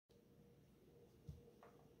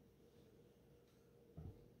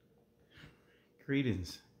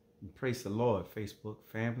Greetings and praise the Lord, Facebook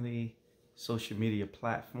family, social media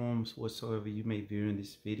platforms, whatsoever you may be viewing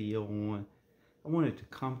this video on. I wanted to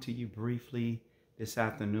come to you briefly this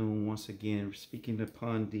afternoon, once again, speaking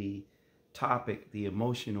upon the topic, the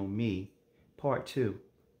emotional me, part 2,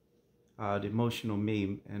 the emotional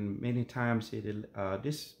me. And many times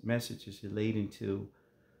this message is relating to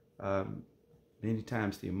many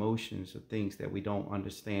times the emotions of things that we don't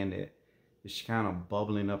understand, that it's kind of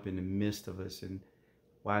bubbling up in the midst of us, and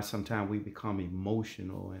why sometimes we become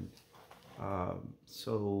emotional, and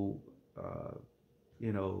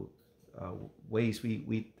ways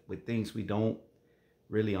we with things we don't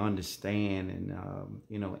really understand,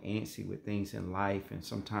 and antsy with things in life, and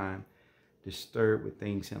sometimes disturbed with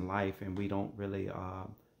things in life, and we don't really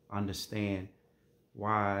understand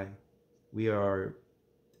why we are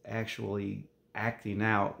actually acting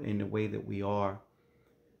out in the way that we are.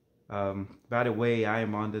 By the way, I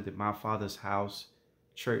am under my Father's House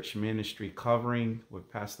church ministry covering with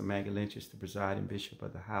Pastor Maggie Lynch as the presiding bishop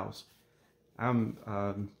of the house.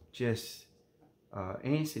 I'm just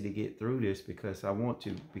antsy to get through this, because I want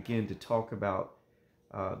to begin to talk about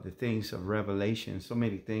the things of Revelation. So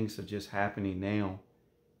many things are just happening now,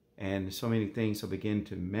 and so many things are beginning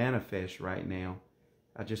to manifest right now.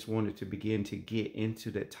 I just wanted to begin to get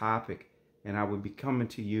into that topic, and I will be coming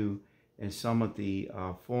to you in some of the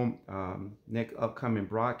next upcoming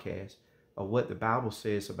broadcasts of what the Bible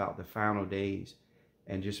says about the final days,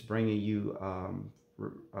 and just bringing you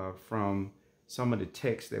from some of the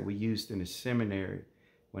texts that we used in the seminary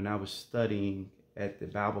when I was studying at the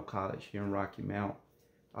Bible College here in Rocky Mount.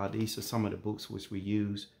 These are some of the books which we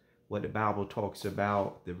use, what the Bible talks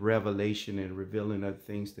about, the revelation and revealing of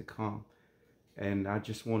things to come. And I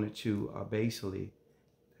just wanted to basically,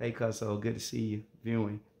 hey, Cuzzo, good to see you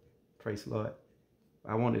viewing. Praise the Lord.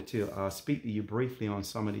 I wanted to speak to you briefly on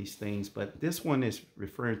some of these things, but this one is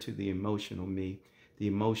referring to the emotional me, the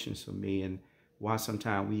emotions of me, and why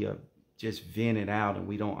sometimes we are just vented out and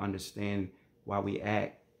we don't understand why we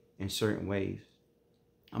act in certain ways.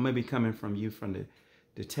 I'm going to be coming from you from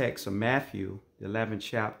the text of Matthew, the 11th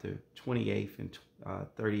chapter, 28th and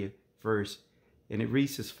 30th verse, and it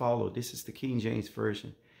reads as follows. This is the King James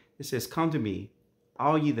Version. It says, "Come to me,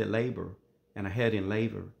 all ye that labor and are heavy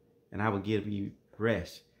labor, and I will give you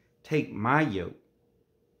rest. Take my yoke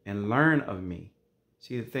and learn of me."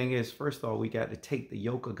 See, the thing is, first of all, we got to take the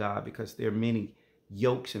yoke of God, because there are many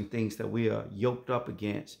yokes and things that we are yoked up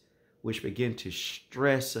against, which begin to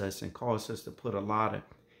stress us and cause us to put a lot of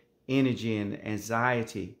energy and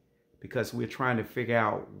anxiety, because we're trying to figure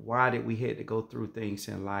out, why did we had to go through things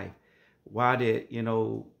in life? Why did,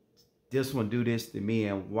 this one do this to me,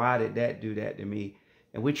 and why did that do that to me?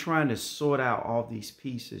 And we're trying to sort out all these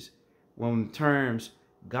pieces, when in terms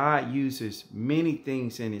God uses many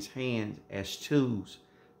things in his hands as tools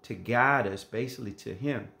to guide us basically to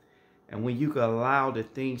him. And when you can allow the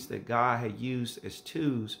things that God had used as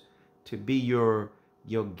tools to be your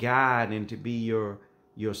guide and to be your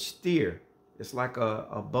steer, it's like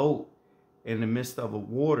a boat in the midst of the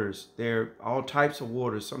waters. There are all types of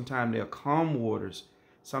waters. Sometimes they're calm waters.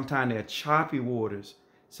 Sometimes they're choppy waters.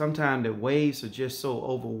 Sometimes the waves are just so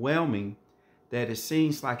overwhelming that it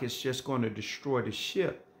seems like it's just going to destroy the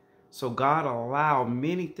ship. So God allowed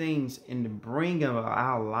many things in the bringing of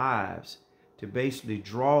our lives to basically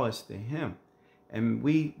draw us to him. And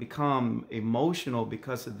we become emotional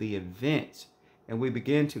because of the events. And we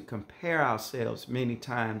begin to compare ourselves many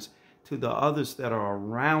times to the others that are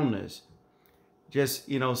around us. Just,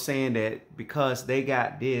 saying that because they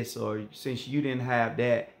got this, or since you didn't have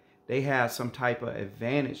that, they have some type of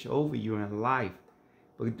advantage over you in life.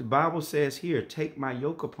 But the Bible says here, "Take my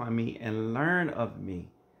yoke upon me and learn of me,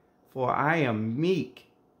 for I am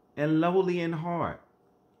meek and lowly in heart."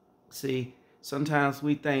 See, sometimes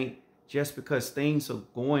we think just because things are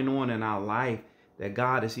going on in our life that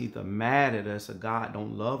God is either mad at us or God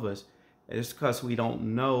don't love us. It's because we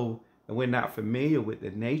don't know, and we're not familiar with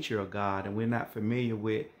the nature of God, and we're not familiar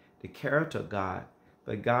with the character of God.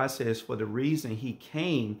 But God says, for the reason he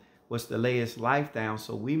came was to lay his life down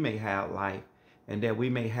so we may have life, and that we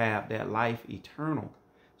may have that life eternal.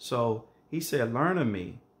 So he said, "Learn of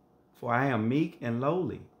me, for I am meek and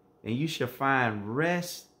lowly, and you shall find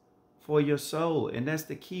rest for your soul." And that's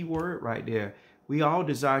the key word right there. We all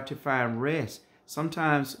desire to find rest.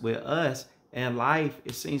 Sometimes with us in life,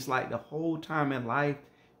 it seems like the whole time in life,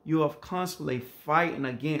 you are constantly fighting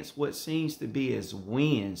against what seems to be as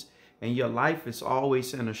winds, and your life is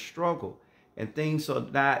always in a struggle, and things are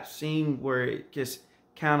not seen where it just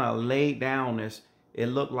kind of laid down as it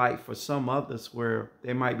looked like for some others, where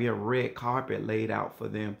there might be a red carpet laid out for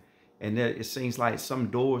them, and that it seems like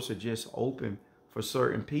some doors are just open for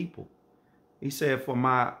certain people. He said, for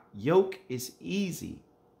my yoke is easy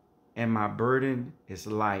and my burden is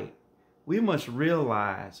light. We must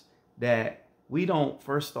realize that we don't,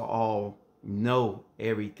 first of all, know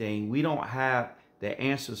everything. We don't have the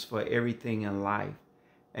answers for everything in life.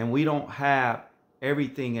 And we don't have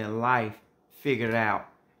everything in life figured out.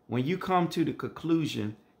 When you come to the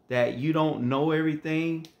conclusion that you don't know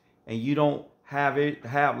everything and you don't have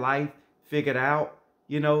life figured out,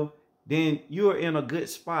 then you're in a good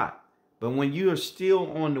spot. But when you are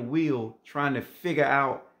still on the wheel trying to figure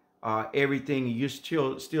out everything, you're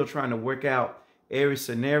still trying to work out every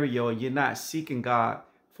scenario, and you're not seeking God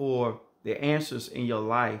for the answers in your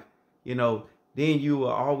life, then you will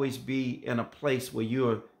always be in a place where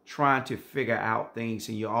you're trying to figure out things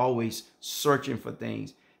and you're always searching for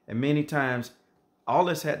things. And many times, all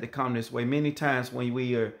this had to come this way. Many times when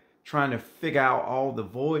we are trying to figure out all the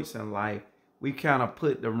voids in life, we kind of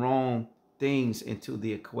put the wrong things into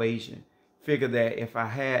the equation. Figure that if I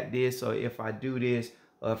had this, or if I do this,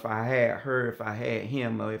 or if I had her, if I had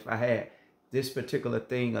him, or if I had this particular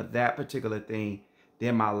thing or that particular thing,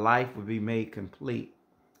 then my life would be made complete.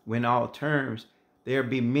 When all terms, there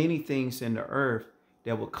be many things in the earth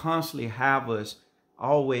that will constantly have us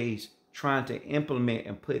always trying to implement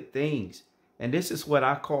and put things. And this is what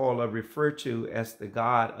I call or refer to as the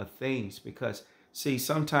God of things. Because, see,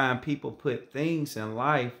 sometimes people put things in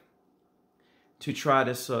life to try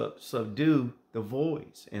to subdue the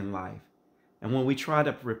voids in life. And when we try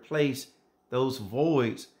to replace those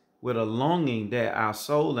voids with a longing that our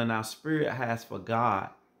soul and our spirit has for God,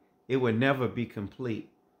 it will never be complete.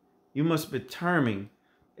 You must determine,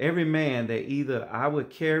 every man, that either I will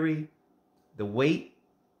carry the weight,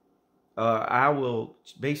 or I will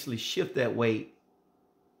basically shift that weight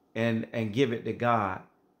and give it to God.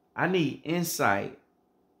 I need insight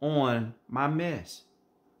on my mess.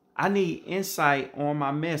 I need insight on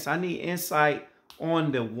my mess. I need insight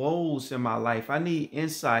on the woes in my life. I need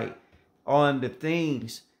insight on the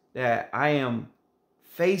things that I am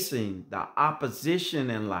facing, the opposition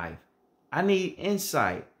in life. I need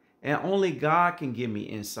insight, and only God can give me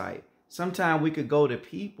insight. Sometimes we could go to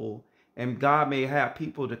people, and God may have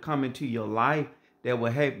people to come into your life that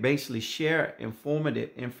will basically share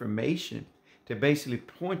informative information to basically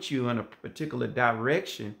point you in a particular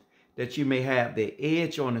direction that you may have the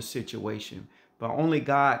edge on a situation. But only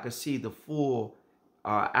God could see the full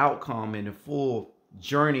outcome and the full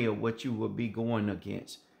journey of what you would be going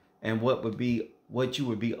against, and what you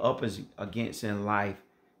would be up against in life.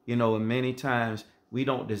 And many times we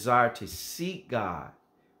don't desire to seek God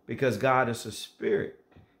because God is a spirit.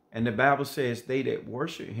 And the Bible says they that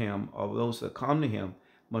worship him, or those that come to him,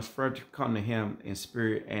 must first come to him in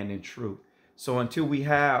spirit and in truth. So until we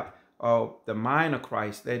have the mind of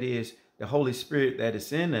Christ, that is the Holy Spirit that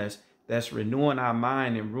is in us, that's renewing our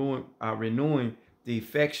mind and renewing the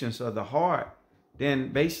affections of the heart, then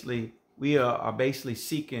basically we are basically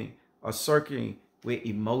seeking or searching with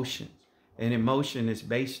emotions. And emotion is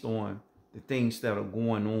based on the things that are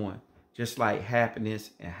going on, just like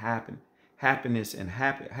happiness and happening. Happiness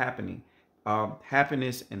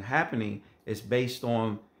and happening is based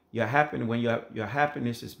on your happiness. When your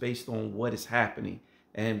happiness is based on what is happening,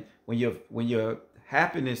 and when your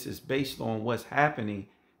happiness is based on what's happening,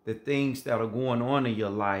 the things that are going on in your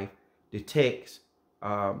life detects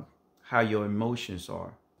how your emotions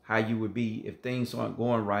are, how you would be. If things aren't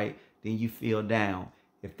going right, then you feel down.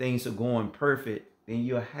 If things are going perfect, then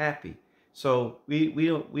you're happy. So we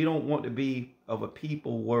don't want to be of a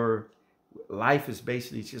people where life is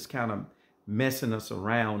basically just kind of messing us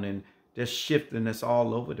around and just shifting us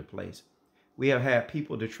all over the place. We have had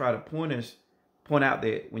people to try to point out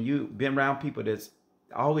that when you've been around people that's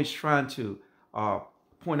always trying to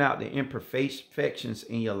point out the imperfections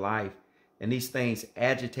in your life, and these things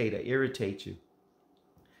agitate or irritate you.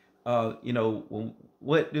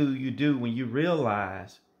 What do you do when you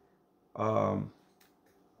realize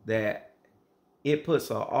that it puts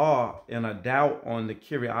an awe and a doubt on the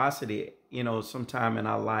curiosity, sometime in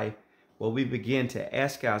our life, where we begin to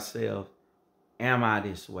ask ourselves, am I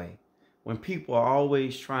this way? When people are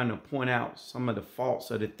always trying to point out some of the faults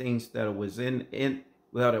or the things that are within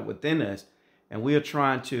us, and we are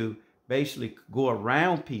trying to basically go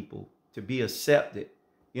around people to be accepted,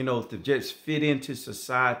 to just fit into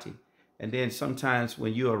society. And then sometimes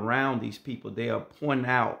when you're around these people, they are pointing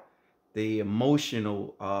out the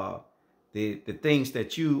emotional, the things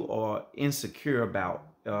that you are insecure about,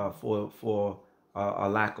 for a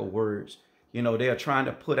lack of words. They are trying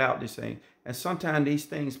to put out this thing. And sometimes these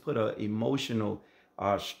things put an emotional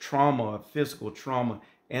trauma, a physical trauma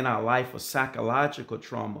in our life, a psychological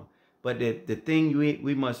trauma. But the thing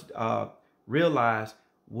we must realize,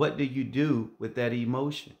 what do you do with that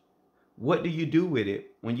emotion? What do you do with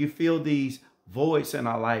it when you feel these voids in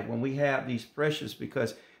our life, when we have these pressures?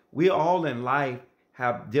 Because we all in life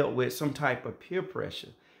have dealt with some type of peer pressure.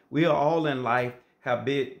 We are all in life have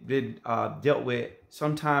been dealt with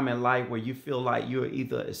some time in life where you feel like you're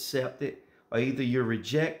either accepted or either you're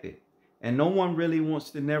rejected. And no one really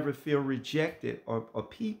wants to never feel rejected or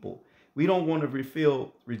people. We don't want to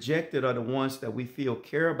feel rejected or the ones that we feel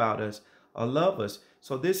care about us or love us.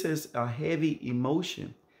 So this is a heavy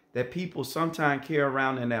emotion that people sometimes carry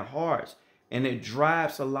around in their hearts. And it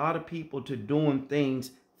drives a lot of people to doing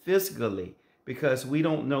things physically because we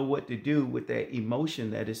don't know what to do with that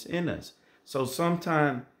emotion that is in us. So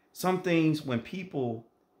sometimes some things, when people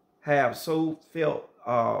have so felt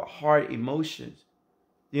hard emotions,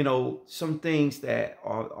 you know, some things that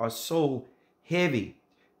are so heavy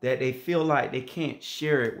that they feel like they can't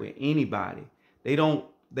share it with anybody. They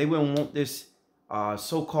wouldn't want this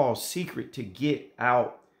so-called secret to get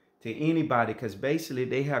out to anybody, because basically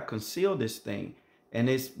they have concealed this thing and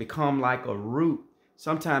it's become like a root.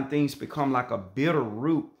 Sometimes things become like a bitter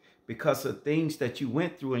root because of things that you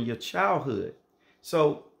went through in your childhood.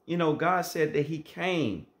 So, you know, God said that he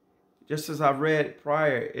came, just as I read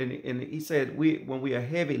prior, and he said when we are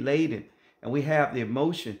heavy laden and we have the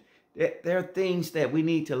emotion, there are things that we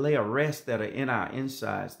need to lay a rest that are in our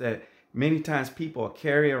insides that many times people are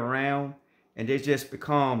carrying around, and they just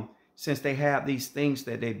become, since they have these things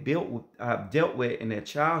that they dealt with in their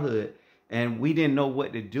childhood, and we didn't know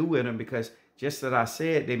what to do with them because, just as I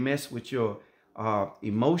said, they mess with your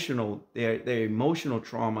emotional, their emotional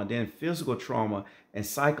trauma, then physical trauma and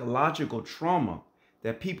psychological trauma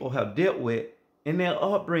that people have dealt with in their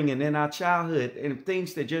upbringing, in our childhood, and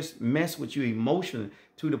things that just mess with you emotionally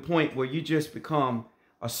to the point where you just become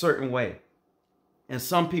a certain way. And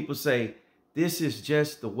some people say, this is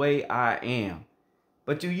just the way I am.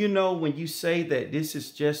 But do you know, when you say that this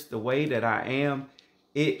is just the way that I am,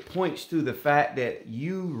 it points to the fact that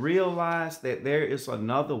you realize that there is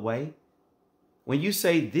another way. When you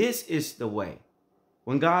say this is the way,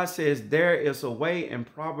 when God says there is a way in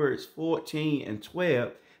Proverbs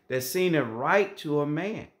 14:12 that seemeth right to a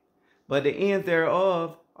man, but the end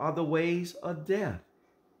thereof are the ways of death.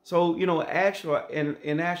 So, you know,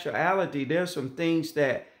 in actuality, there's some things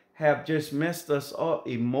that have just messed us up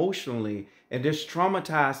emotionally and just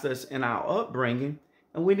traumatized us in our upbringing.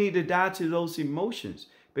 And we need to die to those emotions,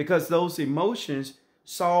 because those emotions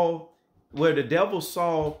saw where the devil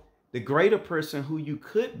saw the greater person who you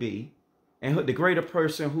could be and the greater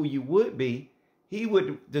person who you would be. He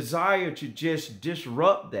would desire to just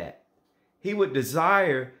disrupt that. He would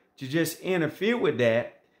desire to just interfere with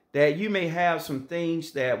that you may have some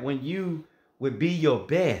things that when you would be your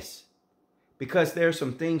best, because there's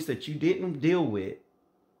some things that you didn't deal with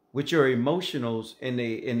your emotionals and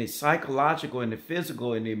the psychological and the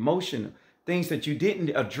physical and the emotional things that you didn't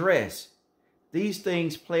address. These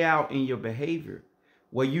things play out in your behavior,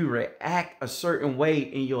 where you react a certain way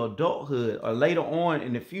in your adulthood or later on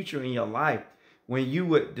in the future in your life, when you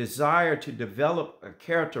would desire to develop a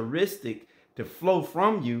characteristic to flow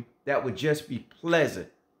from you that would just be pleasant.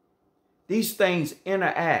 These things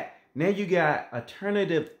interact. Now you got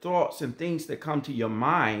alternative thoughts and things that come to your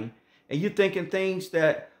mind, and you're thinking things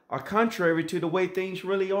that are contrary to the way things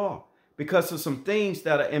really are, because of some things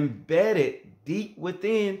that are embedded deep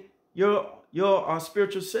within your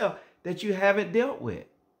spiritual self that you haven't dealt with.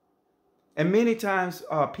 And many times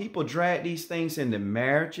people drag these things into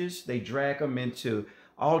marriages. They drag them into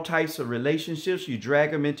all types of relationships. You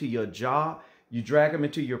drag them into your job. You drag them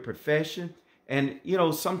into your profession. And, you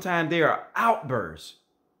know, sometimes there are outbursts,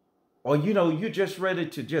 or, you know, you're just ready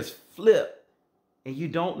to just flip and you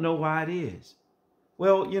don't know why it is.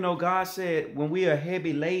 Well, you know, God said when we are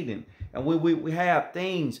heavy laden and we have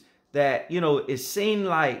things that, you know, it seemed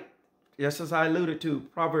like, just as I alluded to,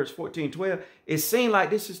 Proverbs 14:12, it seemed like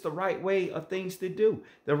this is the right way of things to do,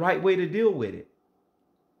 the right way to deal with it.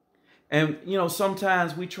 And, you know,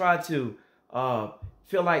 sometimes we try to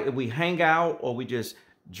feel like if we hang out or we just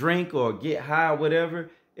drink or get high or whatever,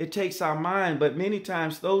 it takes our mind. But many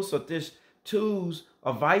times those are just tools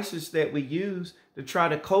or vices that we use to try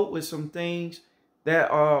to cope with some things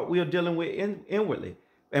that we are dealing with inwardly.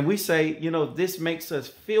 And we say, you know, this makes us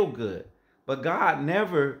feel good. But God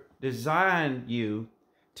never designed you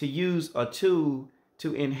to use a tool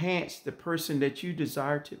to enhance the person that you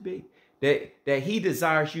desire to be, that he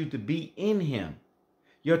desires you to be in him.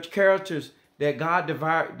 Your characters that God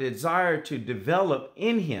desired to develop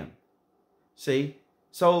in him. See?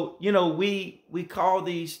 So, you know, we call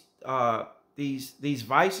these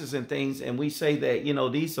vices and things, and we say that, you know,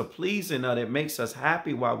 these are pleasing or that makes us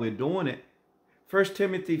happy while we're doing it. 1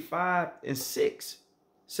 Timothy 5:6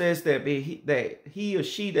 says that he or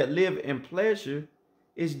she that live in pleasure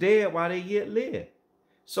is dead while they yet live.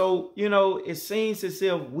 So, it seems as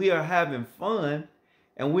if we are having fun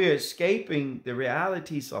and we're escaping the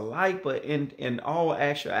realities of life, but in all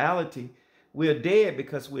actuality, we're dead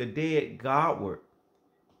because we're dead Godward.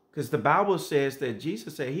 Because the Bible says that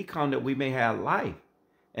Jesus said he come that we may have life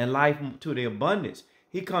and life to the abundance.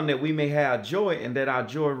 He come that we may have joy and that our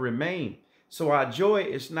joy remain. So our joy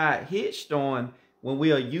is not hitched on when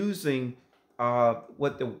we are using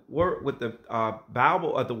what the Bible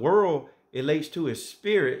or the world relates to as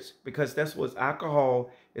spirits, because that's what alcohol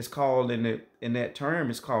is called in that term.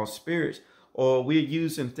 It's called spirits. Or we're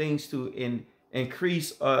using things to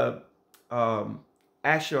increase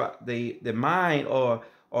actual the mind or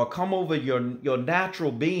come over your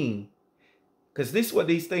natural being. Because this is what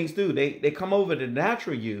these things do. They come over the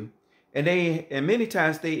natural you, and many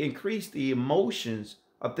times they increase the emotions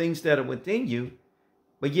of things that are within you,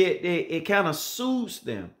 but yet it kind of soothes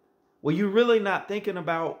them. Well, you're really not thinking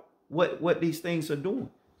about what these things are doing.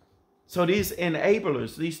 So these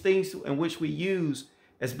enablers, these things in which we use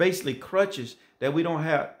as basically crutches that we don't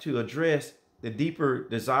have to address the deeper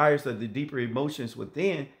desires or the deeper emotions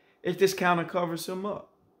within, it just kind of covers them up.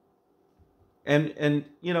 And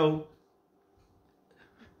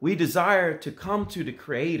we desire to come to the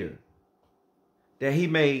Creator that he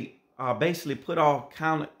may basically put off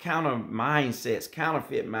counterfeit mindsets,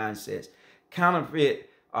 counterfeit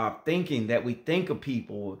thinking that we think of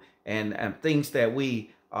people and things that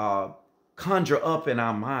we conjure up in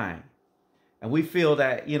our mind. And we feel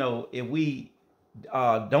that, if we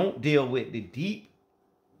don't deal with the deep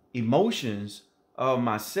emotions of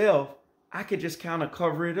myself, I could just kind of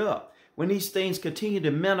cover it up. When these things continue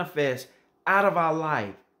to manifest out of our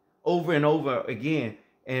life over and over again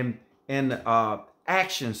and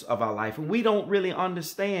actions of our life, and we don't really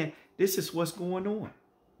understand this is what's going on.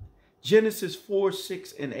 Genesis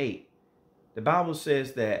 4:6-8. The Bible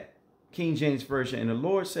says that, King James Version, and the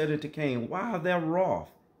Lord said unto Cain, why are thou wroth?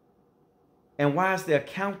 And why is their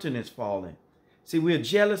countenance fallen? See, we're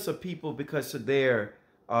jealous of people because of their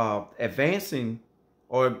advancing,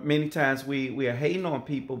 or many times we are hating on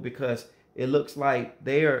people because it looks like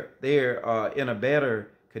they're in a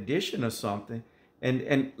better condition or something.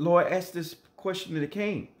 And Lord asked this question to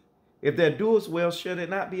Cain: if they do as well, should it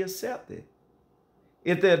not be accepted?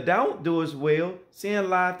 If they don't do as well, sin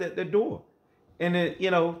lieth at the door. And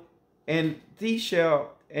and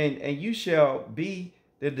you shall be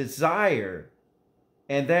the desire,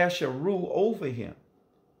 and thou shalt rule over him.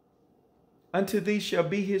 Unto thee shall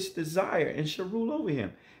be his desire, and shall rule over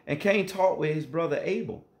him. And Cain talked with his brother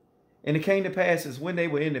Abel. And it came to pass, as when they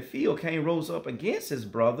were in the field, Cain rose up against his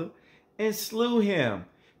brother and slew him,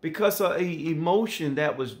 because of an emotion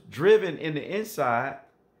that was driven in the inside,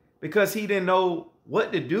 because he didn't know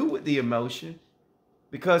what to do with the emotion,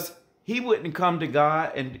 because he wouldn't come to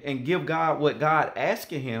God and give God what God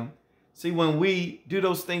asking him. See, when we do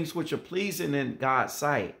those things which are pleasing in God's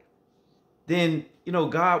sight, then,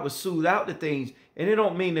 God will soothe out the things. And it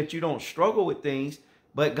don't mean that you don't struggle with things,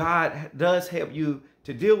 but God does help you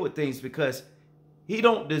to deal with things, because he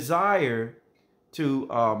don't desire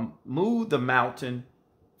to move the mountain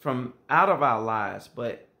from out of our lives,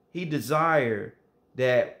 but he desire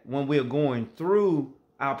that when we're going through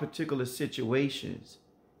our particular situations,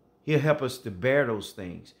 he'll help us to bear those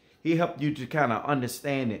things. He'll help you to kind of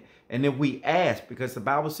understand it. And if we ask, because the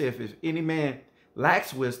Bible says, if any man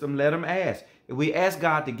lacks wisdom, let him ask. If we ask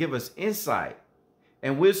God to give us insight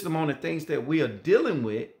and wisdom on the things that we are dealing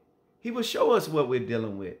with, he will show us what we're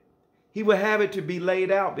dealing with. He will have it to be laid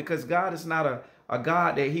out, because God is not a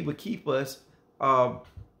God that he would keep us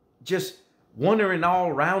just wandering all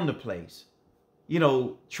around the place,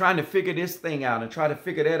 trying to figure this thing out and try to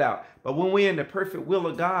figure that out. But when we're in the perfect will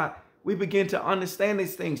of God, we begin to understand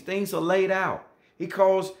these things. Things are laid out. He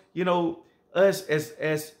calls, us,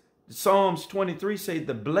 as Psalms 23 say,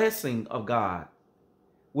 the blessing of God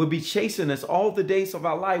will be chasing us all the days of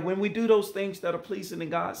our life when we do those things that are pleasing in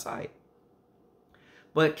God's sight.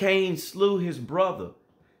 But Cain slew his brother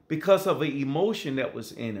because of an emotion that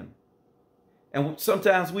was in him. And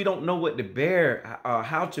sometimes we don't know what to bear,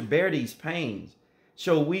 how to bear these pains.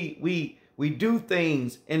 So we do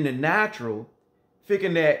things in the natural,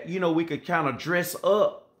 thinking that, we could kind of dress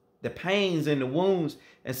up the pains and the wounds.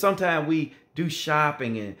 And sometimes we do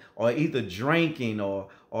shopping or either drinking or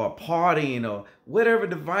partying or whatever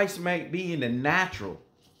the vice might be in the natural.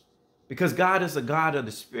 Because God is a God of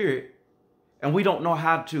the spirit, and we don't know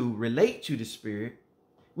how to relate to the spirit.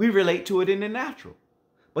 We relate to it in the natural.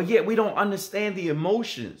 But yet we don't understand the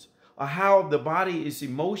emotions or how the body is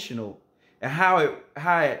emotional and how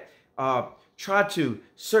it try to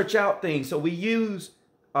search out things. So we use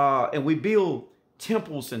and we build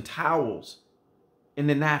temples and towers in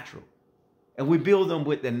the natural. And we build them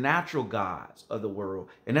with the natural gods of the world.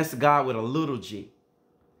 And that's the God with a little g.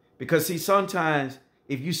 Because see, sometimes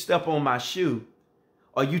if you step on my shoe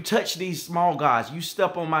or you touch these small gods, you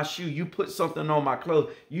step on my shoe, you put something on my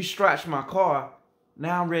clothes, you scratch my car,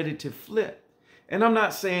 now I'm ready to flip. And I'm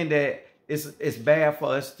not saying that it's bad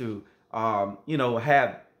for us to,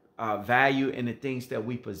 have value in the things that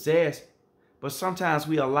we possess. But sometimes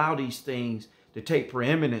we allow these things to take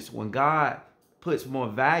preeminence when God puts more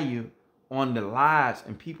value on the lives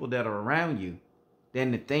and people that are around you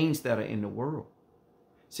than the things that are in the world.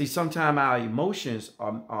 See, sometimes our emotions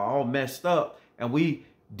are all messed up and we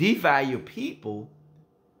devalue people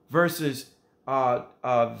versus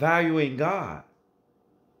valuing God.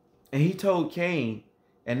 And he told Cain,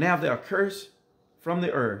 and now they are cursed from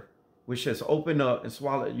the earth, which has opened up and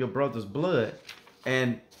swallowed your brother's blood.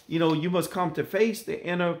 And, you must come to face the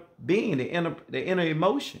inner being, the inner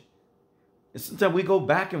emotion. And sometimes we go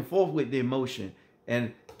back and forth with the emotion,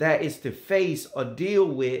 and that is to face or deal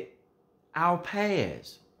with our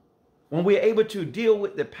past. When we're able to deal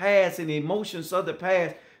with the past and the emotions of the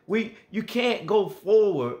past, you can't go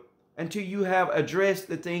forward until you have addressed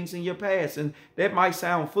the things in your past. And that might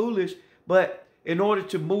sound foolish, but in order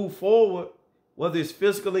to move forward, whether it's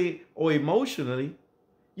physically or emotionally,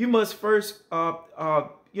 you must first,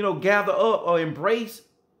 gather up or embrace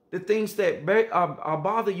the things that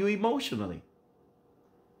bother you emotionally.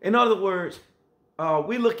 In other words,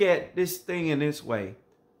 we look at this thing in this way.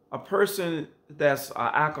 A person that's an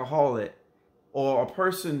alcoholic or a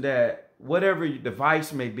person that whatever the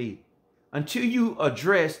vice may be, until you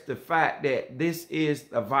address the fact that this is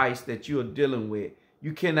a vice that you are dealing with,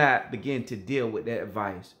 you cannot begin to deal with that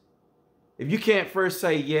vice. If you can't first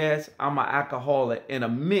say, yes, I'm an alcoholic and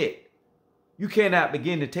admit, you cannot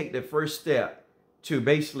begin to take the first step to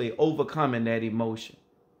basically overcoming that emotion.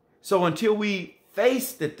 So until we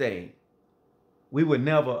face the thing, we will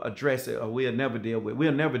never address it, or we'll never deal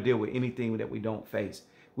with anything that we don't face.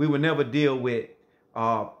 We will never deal with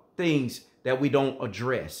things that we don't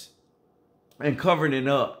address. And covering it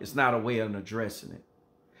up is not a way of addressing it.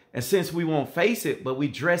 And since we won't face it, but we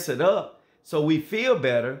dress it up so we feel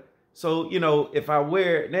better. So, if I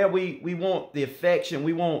wear it, now we want the affection.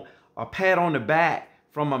 We want a pat on the back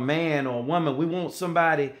from a man or a woman. We want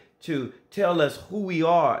somebody to tell us who we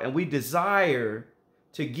are. And we desire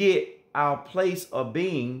to get our place of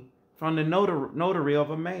being from the notary of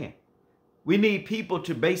a man. We need people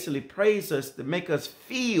to basically praise us, to make us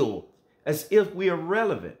feel as if we are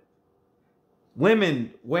relevant.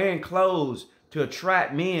 Women wearing clothes to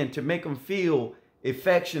attract men, to make them feel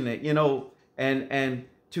affectionate, and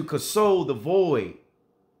to console the void.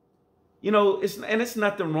 It's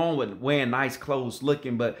nothing wrong with wearing nice clothes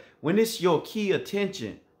looking, but when it's your key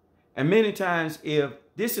attention, and many times if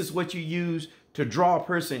this is what you use to draw a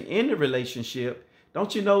person in the relationship,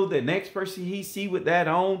 don't you know the next person he see with that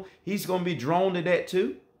on, he's going to be drawn to that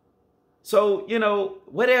too? So,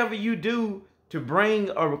 whatever you do to bring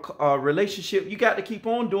a relationship, you got to keep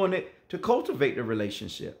on doing it to cultivate the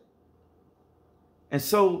relationship. And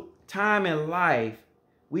so sometimes in life,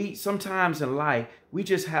 we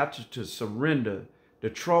just have to surrender the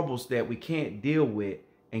troubles that we can't deal with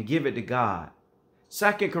and give it to God.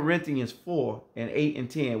 2 Corinthians 4 and 8 and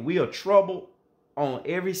 10, we are troubled on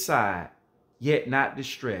every side, yet not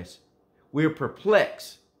distressed. We're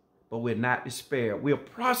perplexed, but we're not despaired. We're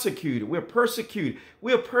persecuted. We're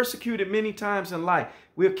persecuted many times in life.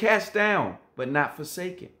 We're cast down, but not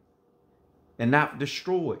forsaken and not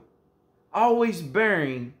destroyed. Always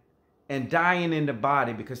bearing and dying in the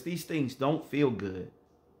body, because these things don't feel good.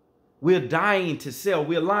 We're dying to self.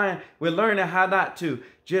 We're learning how not to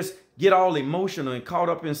just get all emotional and caught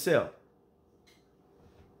up in self.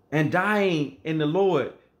 And dying in the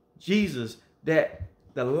Lord Jesus, that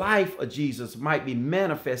the life of Jesus might be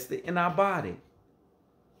manifested in our body.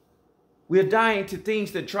 We're dying to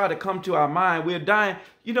things that try to come to our mind. We're dying,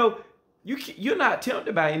 you're not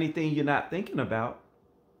tempted by anything you're not thinking about.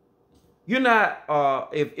 You're not,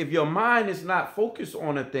 if your mind is not focused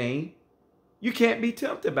on a thing, you can't be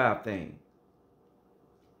tempted by a thing.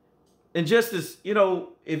 And just as,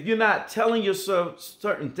 if you're not telling yourself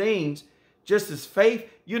certain things, just as faith,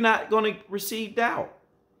 you're not going to receive doubt.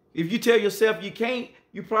 If you tell yourself you can't,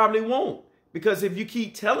 you probably won't. Because if you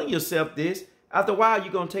keep telling yourself this, after a while,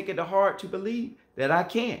 you're going to take it to heart to believe that I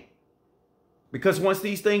can't. Because once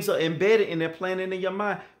these things are embedded and they're planted in your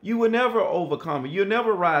mind, you will never overcome it. You'll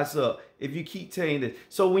never rise up if you keep saying this.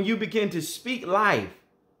 So when you begin to speak life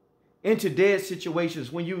into dead situations,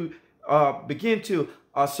 when you begin to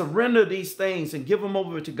surrender these things and give them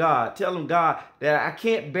over to God. Tell him, God, that I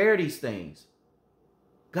can't bear these things.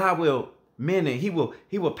 God will mend it. He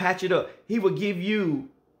will patch it up. He will give you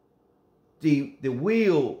the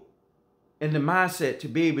will and the mindset to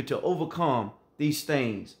be able to overcome these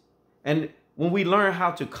things. And when we learn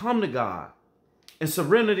how to come to God and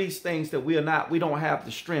surrender these things that we don't have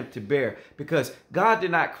the strength to bear, because God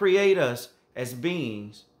did not create us as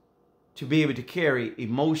beings to be able to carry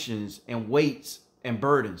emotions and weights and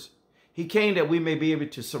burdens. He came that we may be able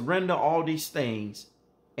to surrender all these things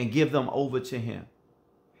and give them over to him.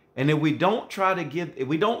 And if we don't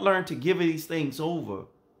learn to give these things over,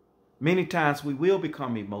 many times we will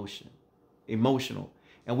become emotional,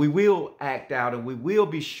 and we will act out, and we will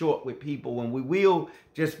be short with people, and we will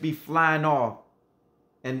just be flying off.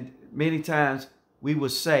 And many times we will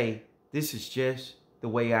say, this is just the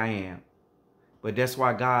way I am. But that's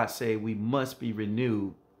why God said we must be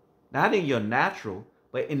renewed, not in your natural,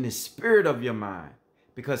 but in the spirit of your mind.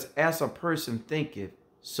 Because as a person thinketh,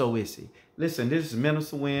 so is he. Listen, this is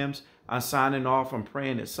Minister Williams. I'm signing off. I'm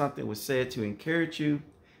praying that something was said to encourage you,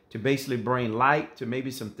 to basically bring light to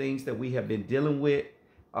maybe some things that we have been dealing with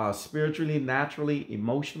spiritually, naturally,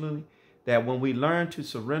 emotionally, that when we learn to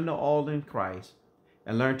surrender all in Christ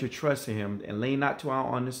and learn to trust in him and lean not to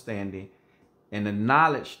our understanding, and the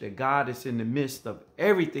knowledge that God is in the midst of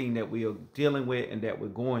everything that we are dealing with and that we're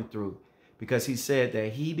going through, because he said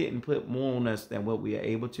that he didn't put more on us than what we are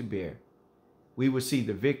able to bear, we will see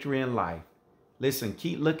the victory in life. Listen,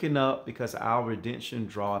 keep looking up, because our redemption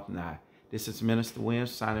draweth nigh. This is Minister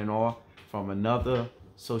Williams signing off from another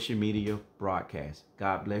social media broadcast.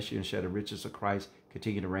 God bless you and share the riches of Christ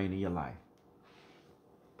continue to reign in your life.